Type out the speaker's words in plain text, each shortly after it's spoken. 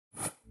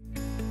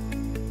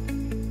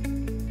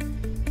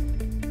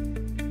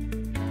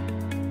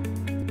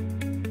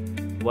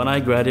When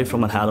I graduate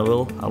from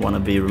Manhattanville, I want to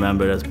be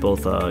remembered as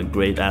both a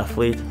great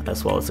athlete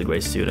as well as a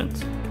great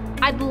student.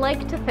 I'd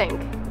like to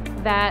think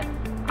that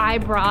I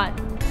brought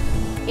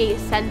a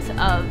sense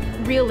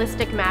of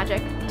realistic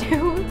magic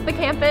to the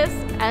campus,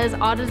 as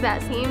odd as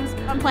that seems.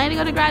 I'm planning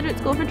to go to graduate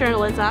school for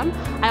journalism.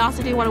 I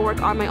also do want to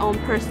work on my own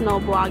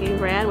personal blogging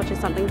brand, which is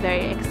something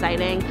very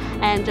exciting,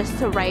 and just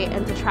to write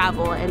and to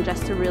travel and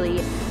just to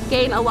really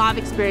gain a lot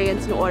of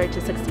experience in order to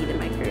succeed in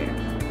my career.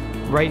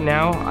 Right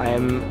now,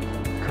 I'm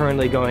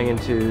currently going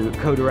into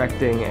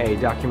co-directing a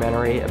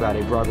documentary about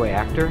a Broadway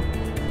actor.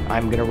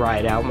 I'm going to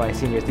ride out my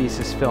senior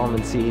thesis film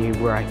and see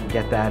where I can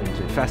get that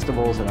into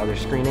festivals and other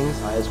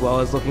screenings, as well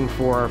as looking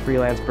for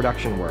freelance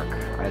production work,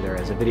 either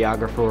as a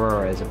videographer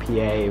or as a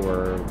PA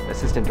or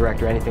assistant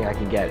director, anything I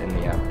can get in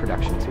the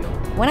productions field.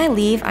 When I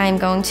leave, I'm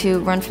going to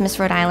run for Miss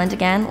Rhode Island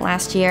again.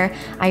 Last year,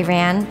 I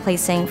ran,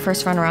 placing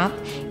first runner-up,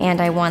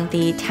 and I won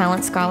the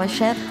Talent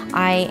Scholarship.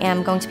 I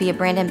am going to be a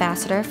brand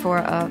ambassador for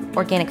an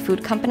organic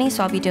food company,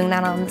 so I'll be doing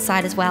that on the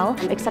side as well.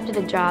 I accepted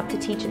a job to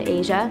teach in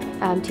Asia,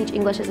 teach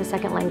English as a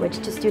second language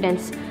to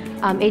students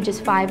ages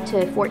 5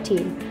 to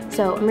 14.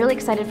 So I'm really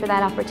excited for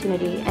that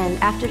opportunity, and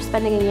after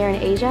spending a year in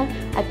Asia,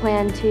 I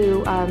plan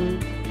to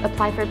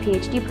apply for a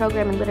PhD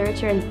program in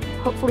literature and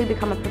hopefully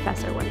become a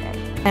professor one day.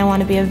 I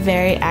want to be a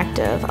very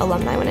active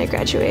alumni when I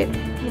graduate.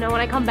 You know, when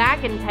I come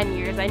back in 10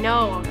 years, I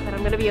know that I'm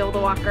going to be able to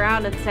walk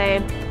around and say,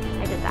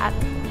 I did that.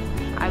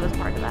 I was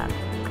part of that.